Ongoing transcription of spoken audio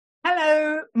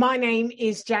Hello, my name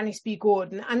is Janice B.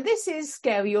 Gordon, and this is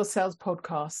Scale Your Sales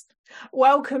Podcast.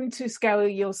 Welcome to Scale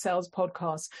Your Sales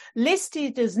Podcast,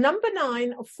 listed as number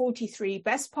 9 of 43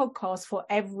 best podcasts for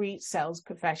every sales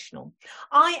professional.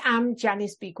 I am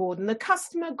Janice B. Gordon, the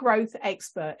customer growth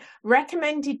expert,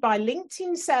 recommended by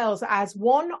LinkedIn Sales as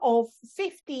one of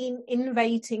 15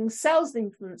 innovating sales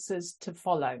influencers to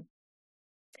follow.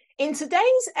 In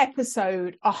today's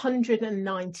episode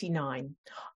 199,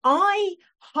 I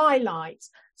highlight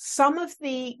some of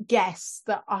the guests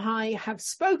that I have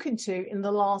spoken to in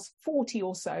the last 40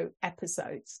 or so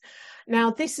episodes.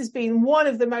 Now, this has been one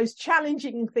of the most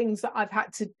challenging things that I've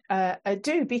had to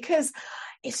do because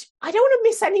I don't want to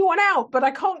miss anyone out, but I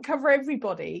can't cover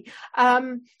everybody.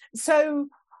 So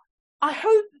I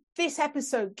hope this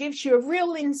episode gives you a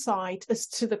real insight as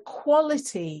to the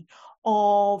quality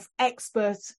of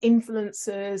experts,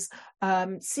 influencers,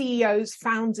 CEOs,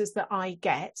 founders that I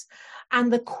get,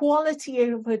 and the quality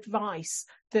of advice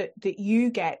that you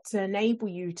get to enable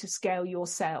you to scale your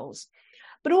sales.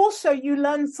 But also you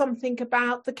learn something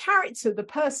about the character, the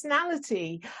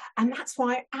personality, and that's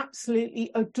why I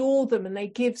absolutely adore them, and they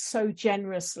give so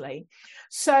generously.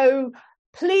 So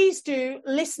please do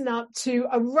listen up to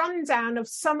a rundown of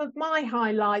some of my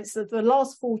highlights of the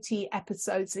last 40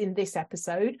 episodes in this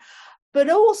episode. But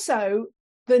also,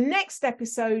 the next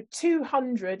episode,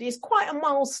 200, is quite a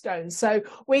milestone. So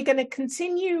we're going to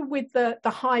continue with the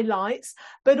highlights,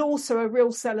 but also a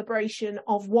real celebration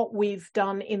of what we've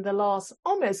done in the last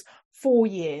almost 4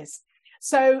 years.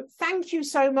 So thank you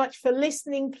so much for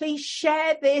listening. Please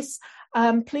share this.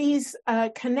 Please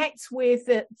connect with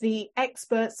the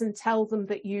experts and tell them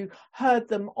that you heard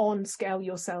them on Scale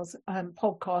Your Sales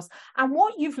podcast and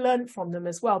what you've learned from them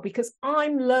as well, because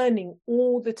I'm learning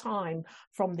all the time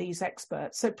from these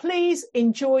experts. So please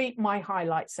enjoy my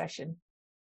highlight session.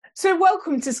 So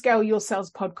welcome to Scale Your Sales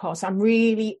podcast. I'm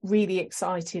really, really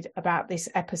excited about this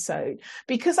episode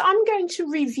because I'm going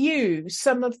to review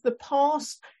some of the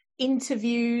past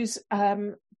interviews,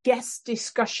 guest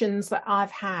discussions that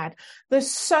I've had. There's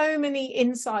so many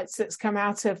insights that's come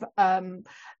out of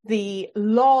the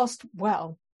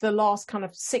last kind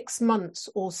of 6 months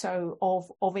or so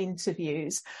of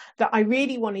interviews that I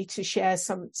really wanted to share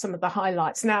some of the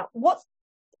highlights. Now, what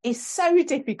is so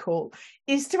difficult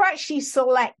is to actually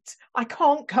select. I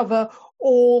can't cover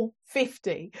all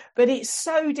 50, but it's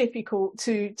so difficult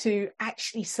to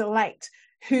actually select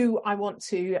who I want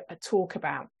to talk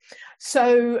about.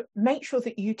 So make sure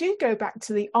that you do go back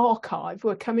to the archive.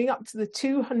 We're coming up to the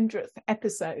 200th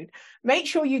episode. Make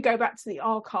sure you go back to the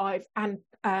archive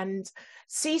and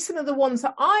see some of the ones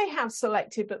that I have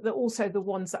selected, but also the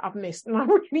ones that I've missed. And I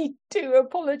really do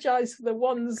apologize for the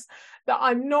ones that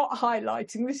I'm not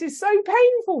highlighting. This is so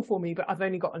painful for me, but I've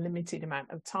only got a limited amount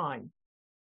of time.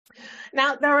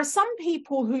 Now, there are some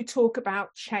people who talk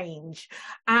about change,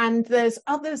 and there's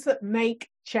others that make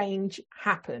change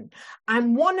happen.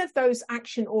 And one of those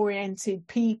action-oriented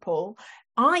people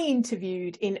I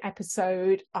interviewed in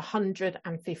episode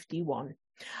 151.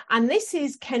 And this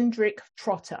is Kendrick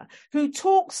Trotter, who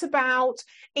talks about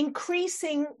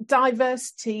increasing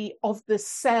diversity of the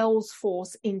sales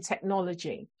force in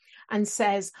technology and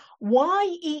says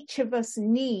why each of us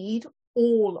need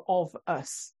all of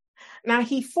us. Now,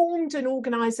 he formed an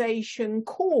organization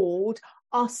called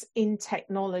Us in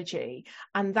Technology,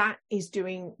 and that is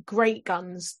doing great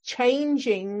guns,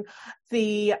 changing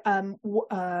the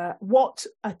what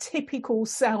a typical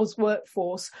sales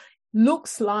workforce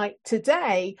looks like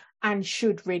today and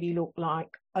should really look like: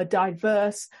 a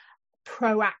diverse,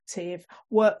 proactive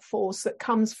workforce that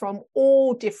comes from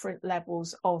all different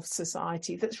levels of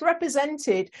society, that's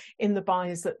represented in the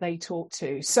buyers that they talk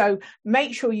to. So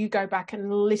make sure you go back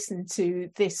and listen to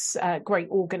this great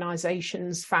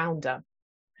organization's founder.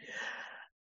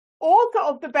 Author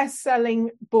of the best-selling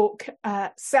book,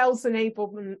 Sales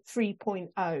Enablement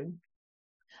 3.0,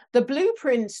 The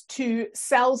Blueprints to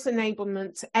Sales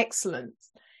Enablement Excellence.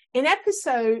 In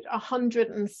episode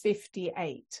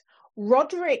 158,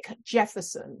 Roderick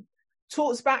Jefferson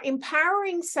talks about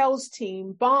empowering sales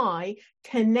team by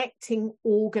connecting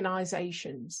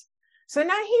organizations. So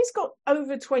now he's got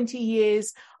over 20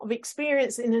 years of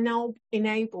experience in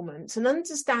enablement and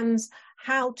understands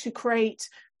how to create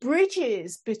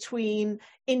bridges between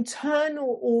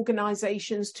internal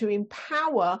organizations to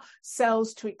empower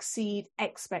sales to exceed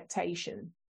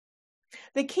expectation.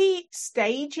 The key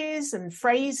stages and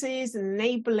phrases and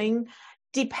enabling,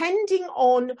 depending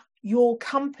on your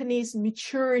company's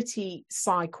maturity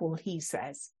cycle, he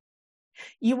says.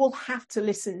 You will have to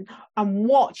listen and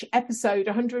watch episode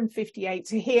 158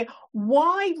 to hear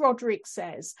why Roderick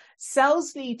says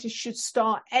sales leaders should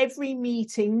start every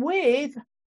meeting with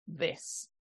this.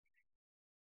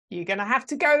 You're going to have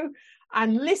to go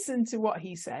and listen to what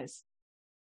he says.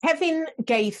 Kevin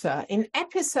Gaither, in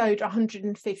episode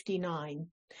 159,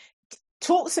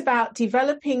 talks about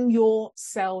developing your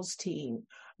sales team,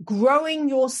 growing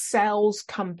your sales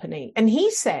company. And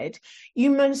he said, you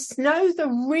must know the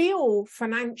real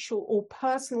financial or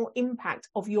personal impact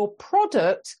of your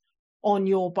product on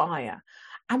your buyer.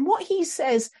 And what he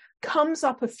says comes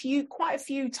up quite a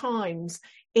few times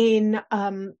in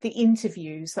the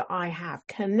interviews that I have,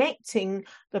 connecting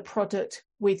the product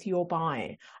with your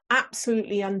buyer,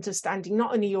 absolutely understanding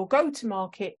not only your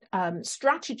go-to-market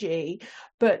strategy,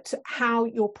 but how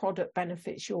your product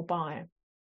benefits your buyer.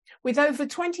 With over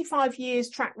 25 years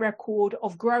track record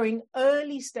of growing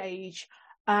early stage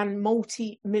and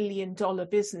multi-million-dollar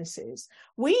businesses,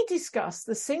 we discuss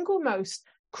the single most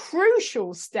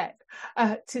crucial step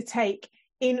to take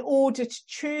in order to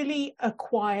truly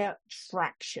acquire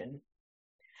traction,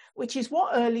 which is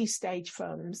what early stage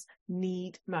firms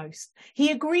need most.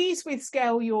 He agrees with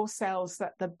Scale Your Sales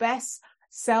that the best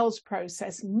sales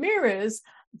process mirrors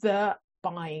the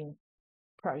buying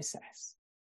process.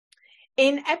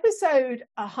 In episode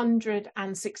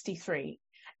 163,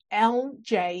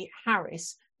 L.J.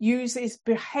 Harris uses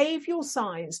behavioral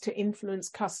science to influence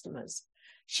customers.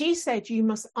 She said you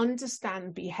must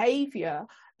understand behavior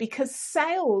because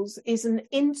sales is an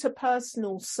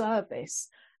interpersonal service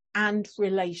and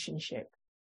relationship.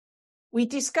 We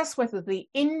discuss whether the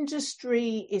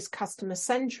industry is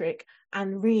customer-centric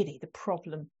and really the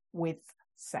problem with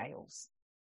sales.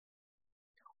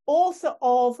 Author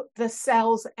of the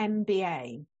Sales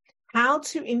MBA, How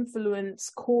to Influence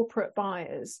Corporate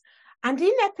Buyers. And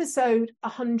in episode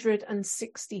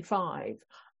 165,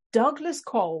 Douglas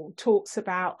Cole talks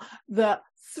about the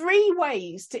 3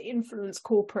 ways to influence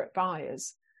corporate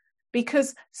buyers,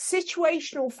 because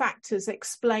situational factors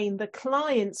explain the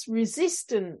client's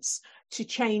resistance to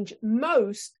change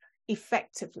most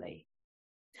effectively.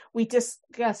 We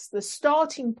discuss the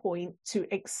starting point to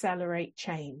accelerate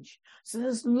change. So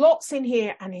there's lots in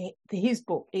here, and his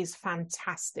book is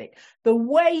fantastic. The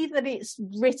way that it's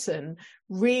written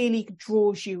really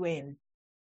draws you in.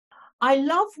 I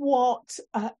love what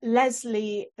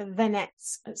Leslie Venette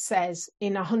says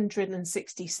in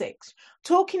 166,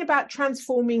 talking about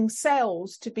transforming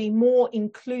sales to be more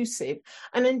inclusive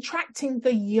and attracting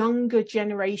the younger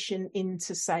generation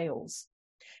into sales.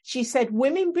 She said,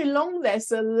 women belong there,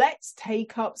 so let's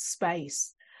take up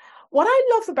space. What I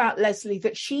love about Leslie,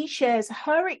 that she shares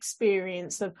her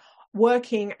experience of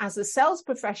working as a sales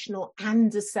professional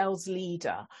and a sales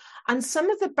leader, and some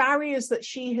of the barriers that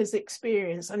she has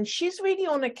experienced. And she's really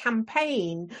on a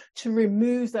campaign to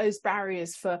remove those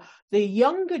barriers for the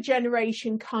younger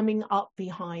generation coming up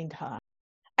behind her.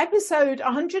 Episode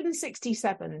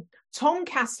 167, Tom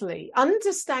Castley,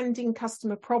 Understanding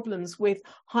Customer Problems with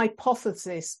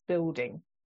Hypothesis Building.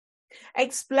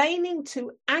 Explaining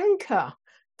to anchor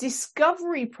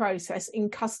discovery process in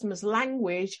customers'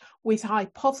 language with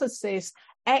hypothesis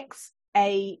XABC.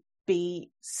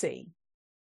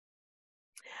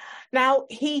 Now,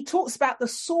 he talks about the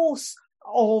source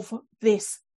of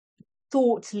this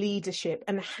thought leadership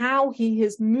and how he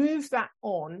has moved that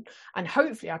on. And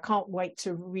hopefully, I can't wait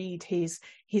to read his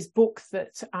book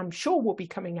that I'm sure will be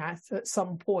coming out at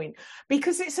some point,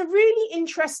 because it's a really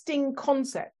interesting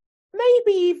concept.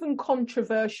 Maybe even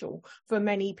controversial for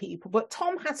many people, but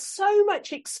Tom has so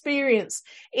much experience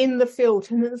in the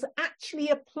field and has actually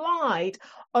applied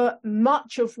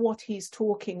much of what he's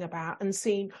talking about and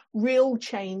seen real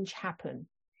change happen.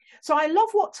 So I love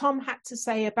what Tom had to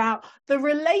say about the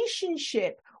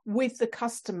relationship with the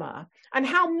customer and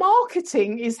how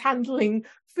marketing is handling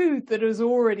food that has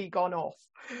already gone off.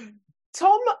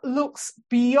 Tom looks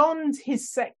beyond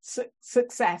his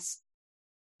success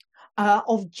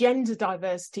of gender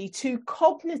diversity to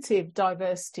cognitive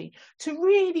diversity to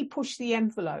really push the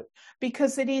envelope,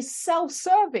 because it is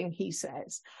self-serving, he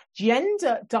says.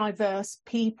 Gender diverse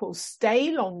people stay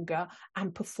longer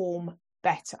and perform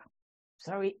better.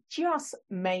 So it just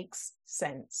makes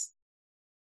sense.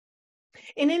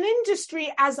 In an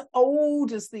industry as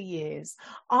old as the years,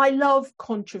 I love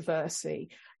controversy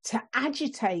to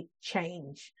agitate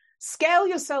change. Scale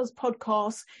Your Sales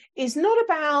podcast is not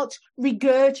about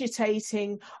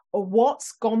regurgitating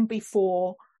what's gone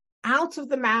before out of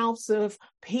the mouths of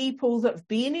people that have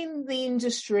been in the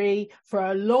industry for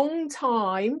a long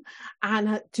time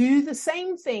and do the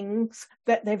same things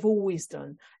that they've always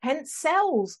done. Hence,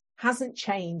 sales hasn't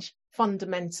changed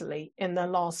fundamentally in the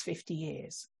last 50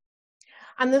 years.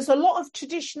 And there's a lot of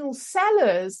traditional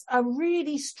sellers are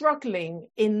really struggling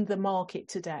in the market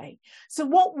today. So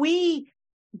what we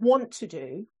want to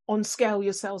do on Scale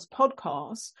Your Sales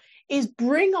podcast is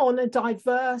bring on a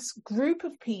diverse group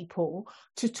of people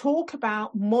to talk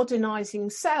about modernizing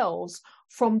sales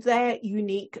from their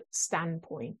unique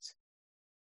standpoint.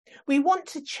 We want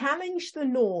to challenge the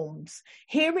norms,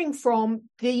 hearing from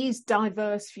these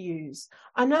diverse views,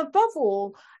 and above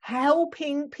all,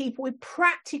 helping people with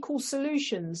practical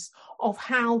solutions of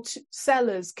how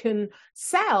sellers can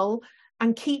sell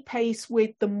and keep pace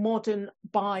with the modern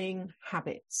buying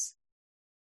habits.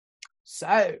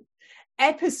 So,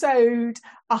 episode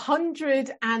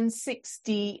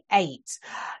 168.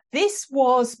 This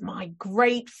was my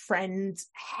great friend,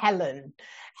 Helen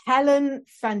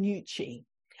Fanucci.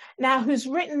 Now, who's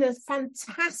written a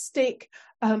fantastic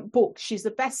book. She's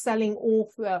a best-selling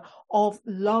author of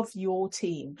Love Your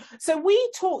Team. So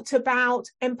we talked about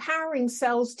empowering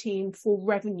sales team for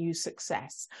revenue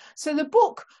success. So the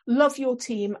book, Love Your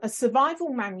Team, a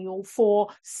survival manual for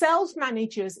sales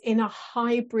managers in a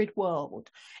hybrid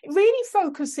world. It really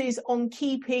focuses on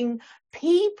keeping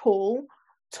your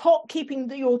top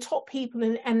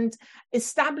people and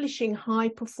establishing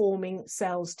high-performing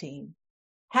sales team.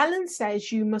 Helen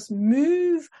says you must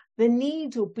move the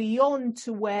needle beyond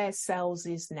to where sales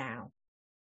is now.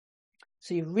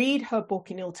 So you read her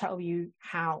book and it'll tell you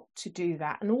how to do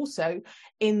that. And also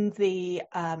in the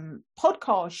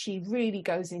podcast, she really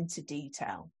goes into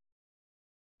detail.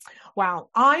 Wow,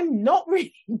 I'm not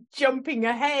really jumping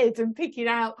ahead and picking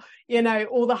out,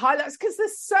 all the highlights because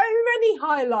there's so many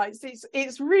highlights.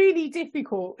 It's really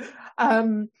difficult.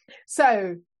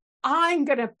 So I'm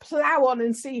going to plow on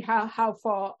and see how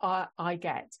far I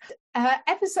get.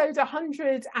 Episode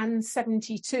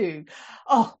 172.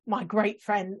 Oh, my great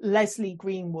friend, Leslie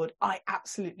Greenwood. I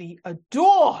absolutely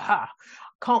adore her.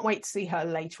 Can't wait to see her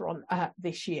later on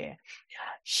this year.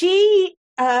 She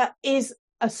is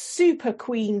a super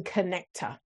queen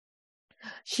connector.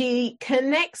 She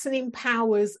connects and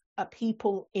empowers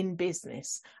people in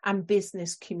business and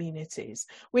business communities.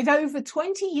 With over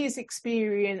 20 years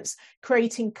experience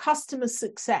creating customer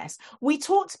success, we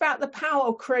talked about the power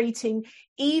of creating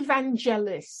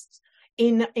evangelists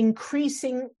to increase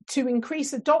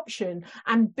adoption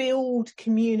and build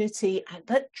community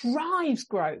that drives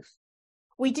growth.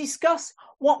 We discuss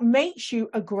what makes you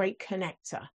a great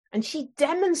connector. And she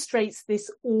demonstrates this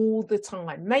all the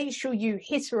time. Make sure you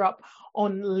hit her up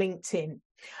on LinkedIn.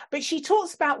 But she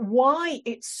talks about why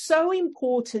it's so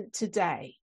important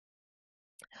today.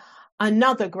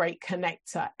 Another great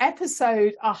connector,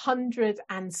 episode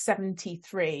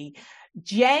 173,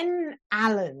 Jen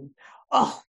Allen.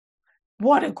 Oh,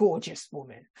 what a gorgeous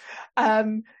woman.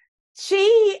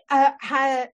 She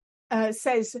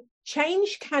says,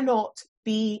 change cannot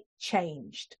be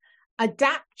changed.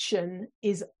 Adaptation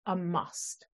is a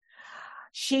must.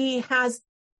 She has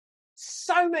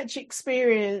so much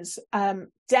experience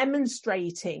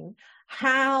demonstrating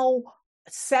how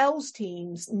sales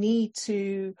teams need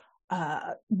to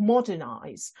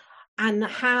modernize and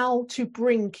how to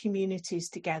bring communities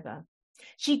together.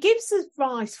 She gives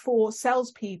advice for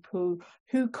salespeople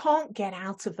who can't get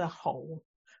out of the hole.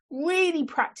 Really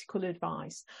practical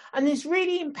advice, and is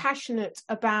really passionate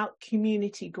about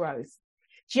community growth.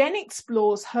 Jen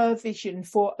explores her vision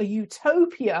for a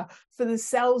utopia for the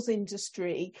sales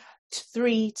industry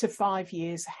 3 to 5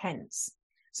 years hence.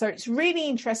 So it's really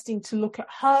interesting to look at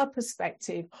her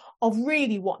perspective of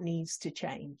really what needs to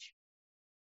change.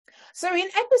 So in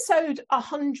episode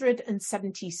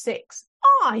 176,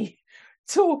 I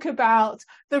talk about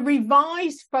the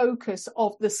revised focus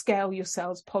of the Scale Your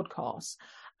Sales podcast.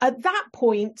 At that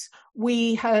point,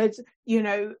 we had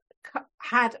 3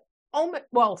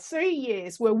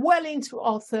 years. We're well into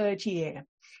our 3rd year.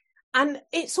 And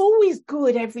it's always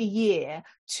good every year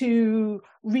to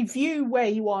review where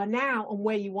you are now and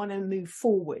where you want to move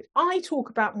forward. I talk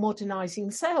about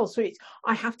modernizing sales. So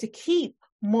I have to keep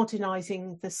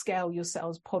modernizing the Scale Your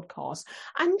Sales podcast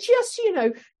and just,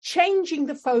 changing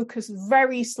the focus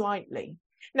very slightly.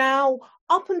 Now,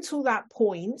 up until that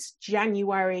point,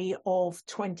 January of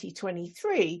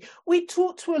 2023, we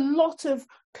talked to a lot of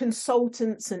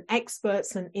consultants and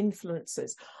experts and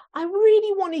influencers. I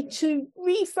really wanted to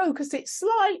refocus it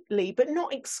slightly, but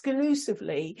not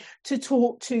exclusively, to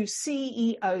talk to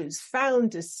CEOs,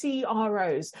 founders,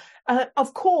 CROs,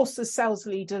 of course, the sales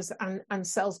leaders and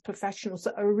sales professionals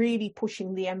that are really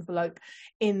pushing the envelope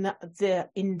in the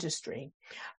industry.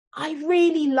 I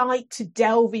really like to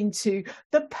delve into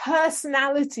the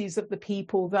personalities of the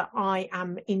people that I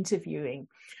am interviewing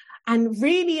and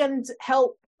really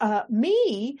help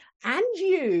me and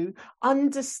you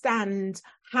understand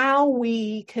how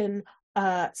we can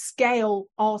scale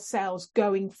our sales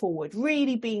going forward,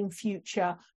 really being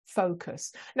future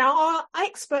focus. Now, our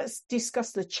experts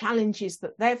discuss the challenges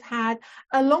that they've had,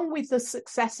 along with the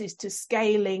successes to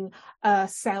scaling a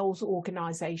sales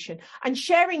organization, and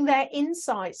sharing their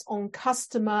insights on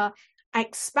customer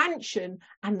expansion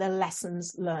and the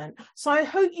lessons learned. So I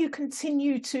hope you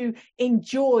continue to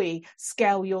enjoy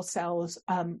Scale Your Sales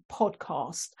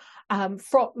podcast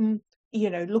from,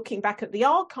 looking back at the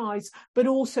archives, but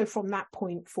also from that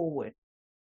point forward.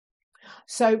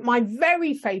 So my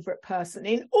very favorite person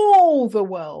in all the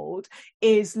world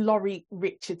is Laurie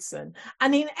Richardson.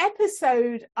 And in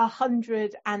episode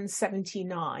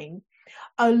 179,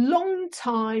 a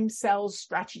long-time sales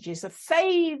strategist, a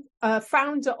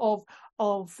founder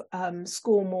of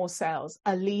Score More Sales,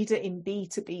 a leader in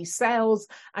B2B sales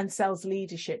and sales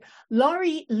leadership.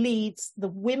 Laurie leads the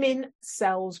Women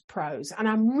Sales Pros, and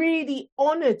I'm really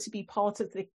honored to be part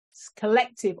of the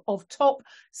collective of top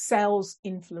sales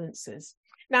influencers.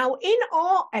 Now, in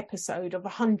our episode of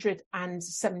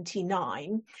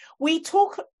 179, we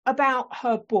talk about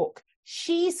her book,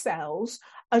 She Sells: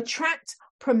 Attract,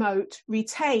 Promote,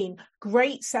 Retain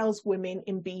Great Saleswomen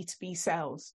in B2B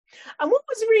Sales. And what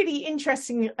was really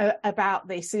interesting about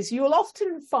this is you'll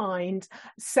often find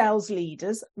sales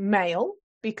leaders, male,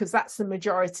 because that's the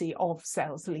majority of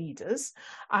sales leaders,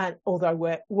 and although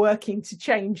we're working to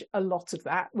change a lot of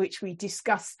that, which we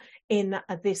discuss in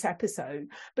this episode.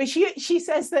 But she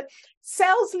says that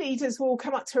sales leaders will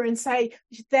come up to her and say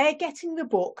they're getting the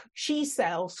book She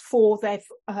Sells for their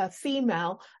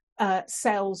female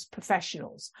sales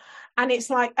professionals. And it's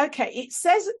like, okay, it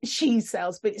says she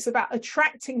sells, but it's about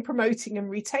attracting, promoting and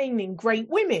retaining great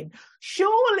women.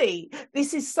 Surely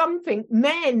this is something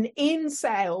men in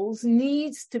sales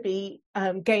needs to be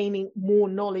gaining more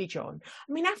knowledge on.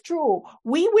 I mean, after all,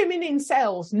 we women in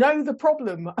sales know the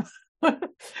problem.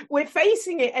 We're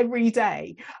facing it every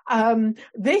day.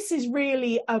 This is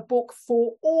really a book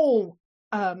for all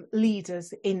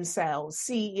leaders in sales,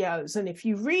 CEOs. And if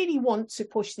you really want to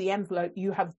push the envelope,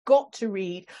 you have got to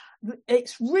read.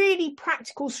 It's really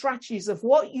practical strategies of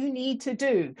what you need to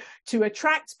do to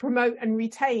attract, promote and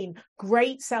retain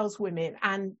great saleswomen.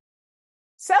 And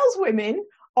saleswomen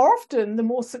are often the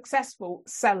more successful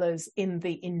sellers in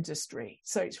the industry.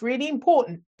 So it's really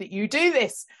important that you do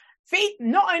this.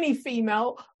 Not only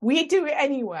female, we do it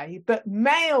anyway, but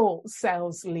male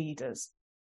sales leaders.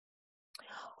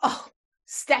 Oh,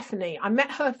 Stephanie, I met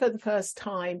her for the first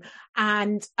time,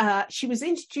 and she was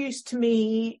introduced to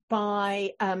me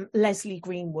by Leslie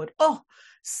Greenwood. Oh,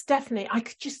 Stephanie, I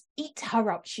could just eat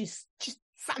her up. She's just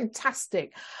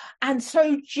fantastic, and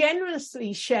so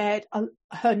generously shared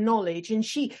her knowledge, and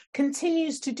she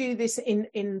continues to do this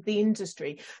in the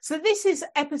industry. So this is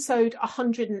episode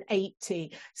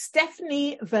 180.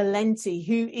 Stephanie Valenti,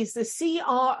 who is the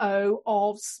CRO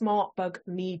of Smartbug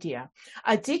Media,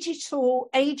 a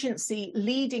digital agency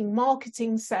leading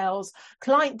marketing, sales,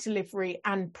 client delivery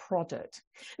and product.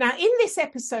 Now, in this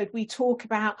episode, we talk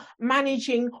about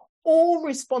managing all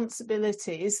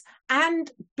responsibilities and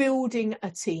building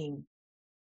a team,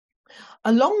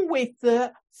 along with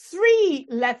the 3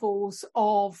 levels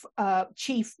of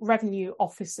chief revenue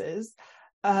officers: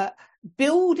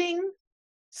 building,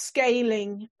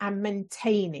 scaling and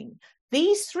maintaining.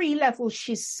 These 3 levels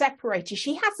she's separated.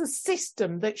 She has a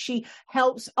system that she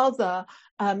helps other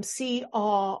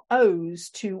CROs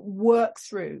to work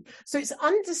through. So it's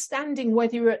understanding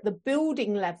whether you're at the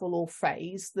building level or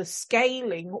phase, the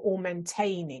scaling or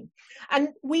maintaining. And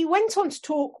we went on to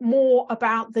talk more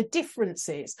about the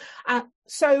differences.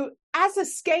 So as a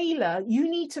scaler, you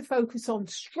need to focus on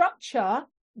structure,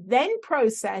 then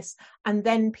process, and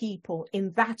then people,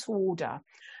 in that order.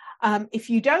 If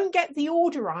you don't get the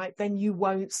order right, then you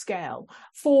won't scale.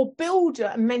 For builder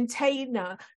and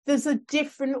maintainer, there's a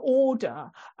different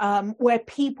order where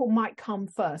people might come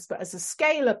first. But as a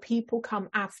scaler, people come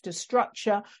after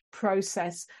structure,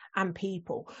 process, and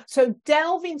people. So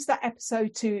delve into that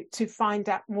episode to find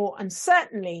out more, and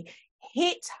certainly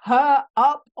hit her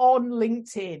up on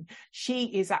LinkedIn. She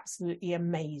is absolutely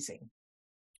amazing.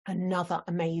 Another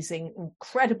amazing,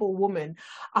 incredible woman.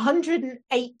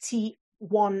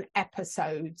 181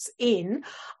 episodes in,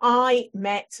 I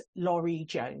met Laurie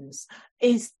Jones.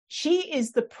 She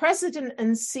is the president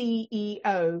and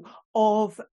CEO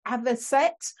of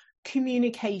Avocet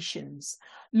Communications.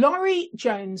 Laurie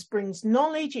Jones brings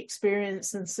knowledge,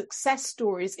 experience, and success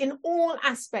stories in all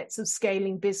aspects of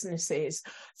scaling businesses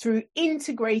through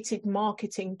integrated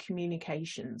marketing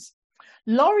communications.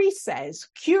 Laurie says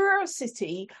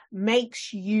curiosity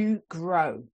makes you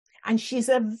grow, And she's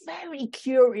a very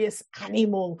curious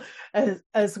animal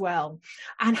as well,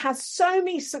 and has so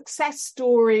many success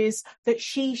stories that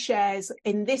she shares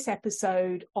in this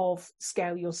episode of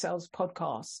Scale Your Sales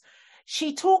podcast.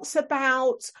 She talks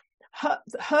about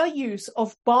her use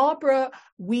of Barbara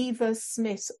Weaver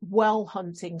Smith's well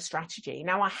hunting strategy.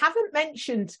 Now, I haven't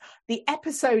mentioned the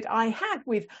episode I had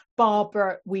with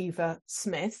Barbara Weaver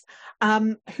Smith,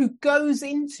 who goes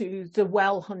into the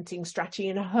well hunting strategy,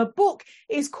 and her book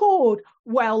is called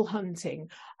Well Hunting.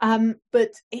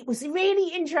 But it was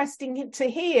really interesting to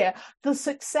hear the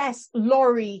success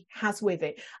Laurie has with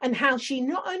it, and how she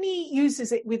not only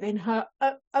uses it within her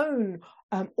own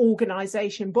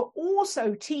organization, but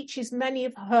also teaches many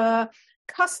of her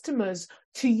customers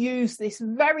to use this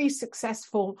very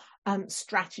successful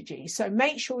strategy. So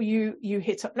make sure you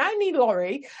hit up not only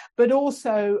Laurie, but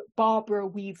also Barbara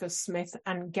Weaver Smith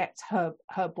and get her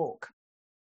book.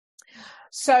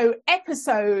 So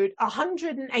episode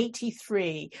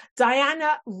 183,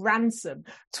 Diana Ransom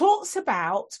talks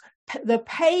about the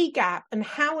pay gap and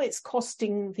how it's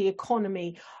costing the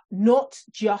economy, not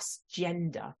just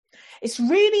gender. It's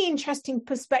really interesting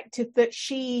perspective that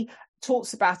she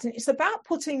talks about, and it's about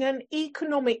putting an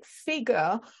economic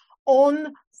figure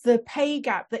on the pay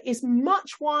gap that is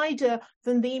much wider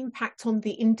than the impact on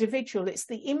the individual. It's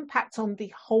the impact on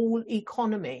the whole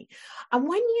economy. And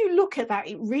when you look at that,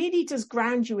 it really does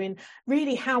ground you in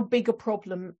really how big a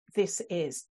problem this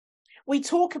is. We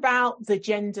talk about the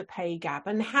gender pay gap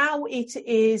and how it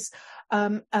is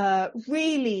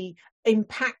really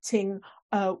impacting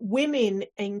women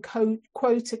in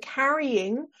quota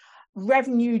carrying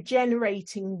revenue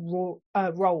generating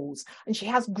roles, and she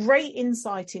has great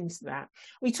insight into that.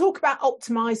 We talk about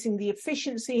optimizing the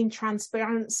efficiency and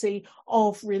transparency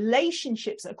of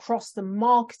relationships across the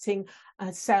marketing,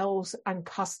 sales and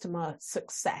customer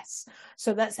success.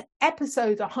 So that's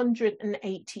episode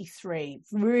 183.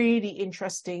 Really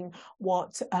interesting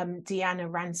what Diana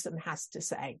Ransom has to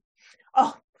say.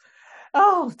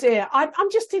 Oh dear,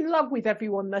 I'm just in love with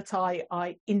everyone that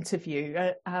I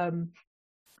interview.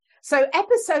 So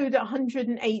episode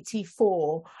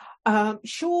 184,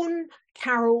 Sean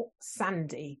Carroll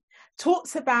Sandy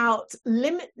talks about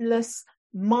limitless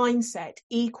mindset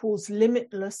equals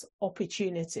limitless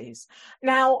opportunities.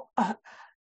 Now,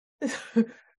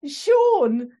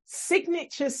 Sean's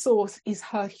signature sauce is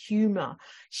her humor.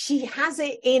 She has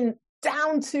it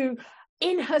down to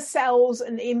in her cells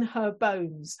and in her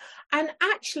bones. And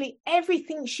actually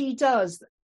everything she does,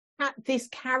 this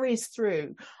carries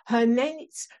through her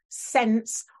innate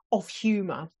sense of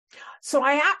humor. So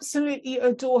I absolutely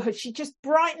adore her. She just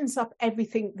brightens up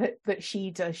everything that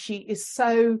she does. She is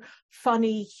so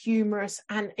funny, humorous,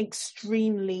 and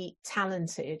extremely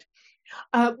talented.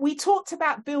 We talked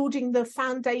about building the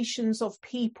foundations of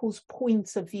people's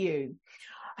points of view.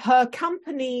 Her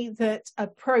company that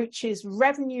approaches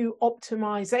revenue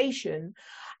optimization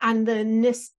and the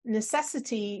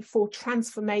necessity for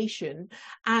transformation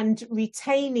and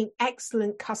retaining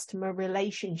excellent customer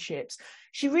relationships.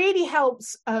 She really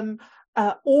helps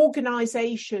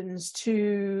organizations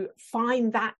to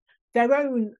find that their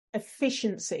own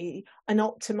efficiency and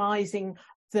optimizing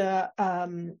the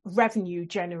revenue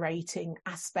generating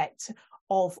aspect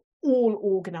of all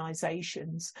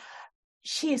organizations.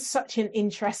 She is such an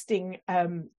interesting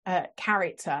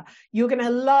character. You're going to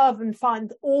love and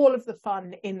find all of the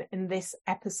fun in this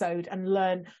episode and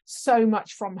learn so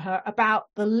much from her about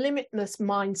the limitless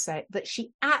mindset that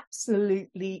she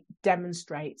absolutely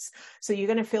demonstrates. So you're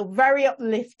going to feel very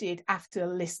uplifted after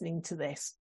listening to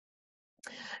this.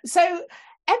 So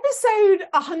episode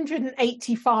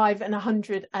 185 and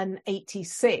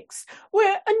 186 were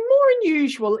more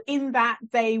unusual in that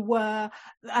they were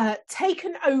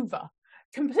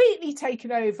completely taken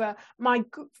over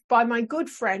by my good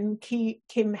friend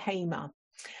Kim Hamer.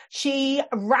 She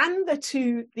ran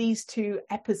these two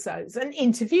episodes and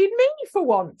interviewed me for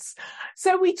once.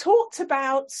 So we talked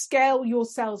about Scale Your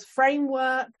Sales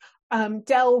framework,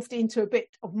 delved into a bit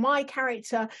of my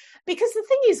character, because the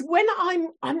thing is, when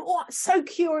I'm so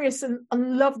curious and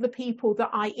love the people that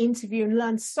I interview and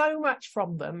learn so much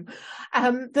from them,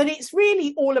 that it's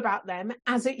really all about them,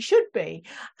 as it should be.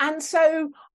 And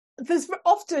so there's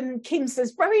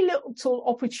very little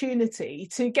opportunity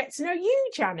to get to know you,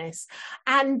 Janice.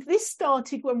 And this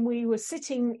started when we were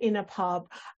sitting in a pub,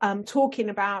 talking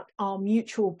about our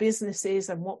mutual businesses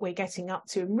and what we're getting up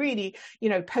to, and really,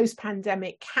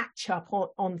 post-pandemic catch up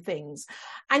on things.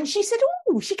 And she said,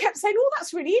 she kept saying, oh,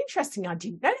 that's really interesting. I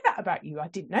didn't know that about you. I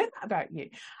didn't know that about you.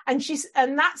 And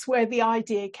that's where the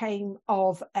idea came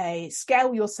of a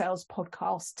Scale Your Sales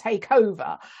podcast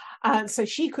takeover. So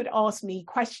she could ask me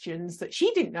questions that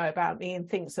she didn't know about me and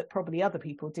things that probably other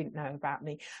people didn't know about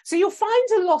me. So you'll find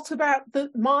a lot about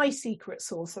my secret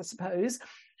sauce, I suppose,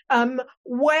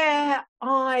 what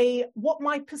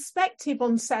my perspective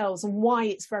on sales and why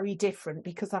it's very different,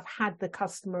 because I've had the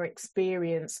customer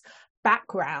experience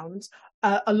background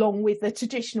along with the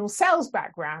traditional sales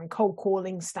background, cold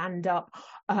calling, stand up,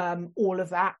 all of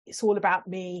that. It's all about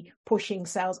me pushing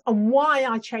sales and why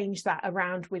I changed that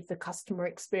around with the customer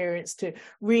experience to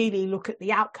really look at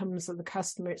the outcomes of the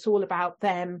customer. It's all about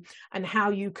them and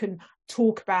how you can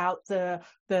talk about the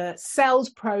sales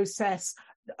process,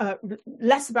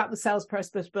 less about the sales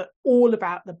process, but all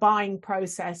about the buying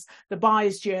process, the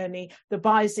buyer's journey, the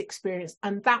buyer's experience,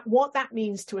 and what that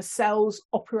means to a sales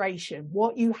operation,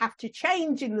 what you have to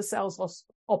change in the sales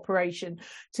operation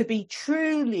to be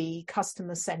truly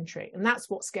customer centric. And that's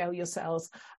what Scale Your Sales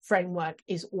framework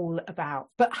is all about.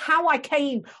 But how I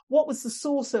came, what was the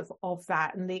source of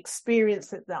that, and the experience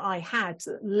that I had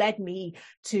that led me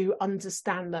to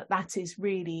understand that is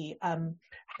really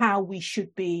how we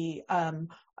should be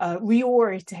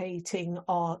reorientating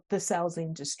the sales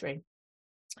industry.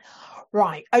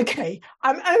 Right, okay.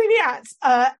 I'm only at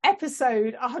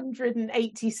episode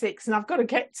 186 and I've got to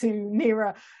get to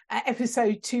nearer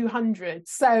episode 200.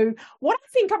 So what I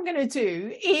think I'm going to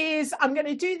do is I'm going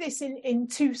to do this in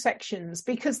two sections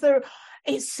because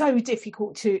it's so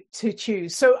difficult to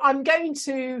choose. So I'm going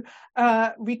to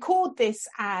record this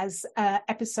as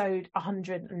episode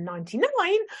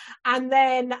 199, and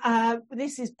then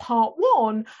this is part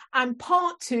one, and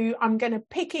part two I'm going to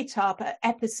pick it up at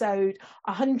episode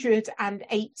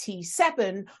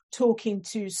 187, talking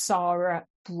to Sarah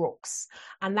Brooks,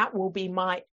 and that will be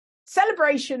my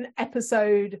celebration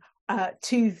episode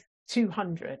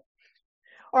 200.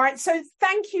 All right, so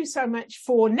thank you so much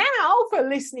for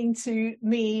listening to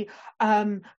me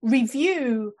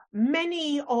review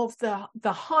many of the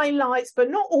highlights, but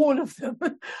not all of them,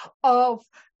 of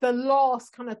the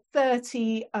last kind of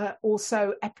 30 or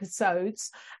so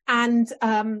episodes, and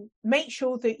make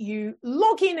sure that you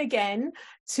log in again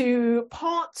to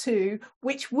part two,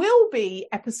 which will be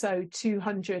episode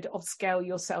 200 of Scale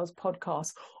Your Sales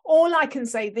podcast. All I can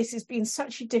say, this has been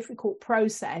such a difficult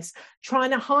process trying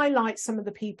to highlight some of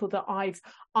the people that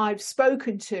I've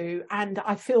spoken to, and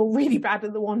I feel really bad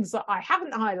at the ones that I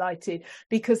haven't highlighted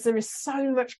because there is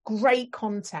so much great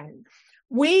content.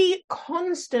 We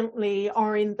constantly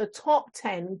are in the top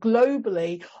 10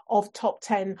 globally of top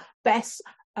 10 best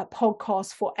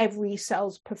podcast for every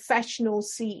sales professional,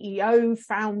 CEO,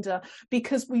 founder,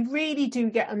 because we really do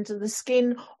get under the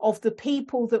skin of the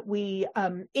people that we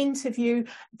interview.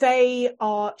 They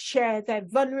share their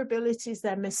vulnerabilities,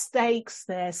 their mistakes,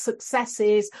 their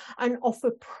successes, and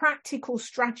offer practical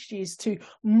strategies to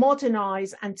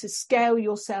modernize and to scale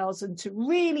your sales and to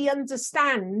really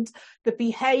understand the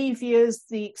behaviors,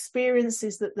 the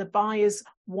experiences that the buyers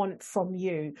want from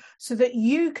you so that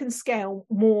you can scale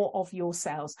more of your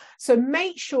sales. So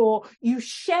make sure you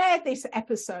share this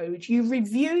episode, you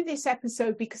review this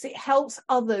episode, because it helps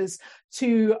others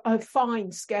to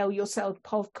find Scale Your Sales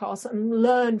podcast and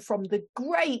learn from the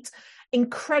great,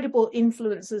 incredible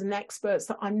influencers and experts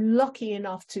that I'm lucky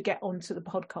enough to get onto the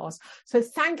podcast. So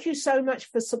thank you so much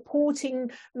for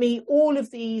supporting me all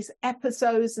of these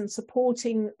episodes and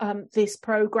supporting this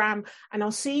program. And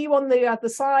I'll see you on the other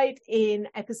side in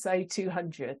episode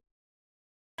 200.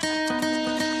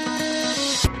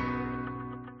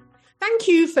 Thank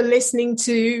you for listening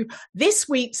to this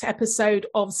week's episode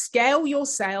of Scale Your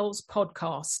Sales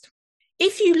podcast.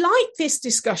 If you like this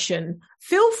discussion,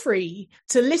 feel free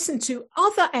to listen to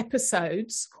other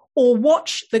episodes or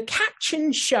watch the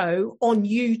captioned show on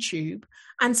YouTube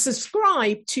and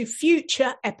subscribe to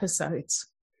future episodes.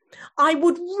 I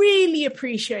would really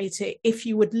appreciate it if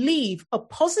you would leave a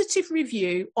positive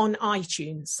review on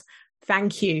iTunes.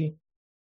 Thank you.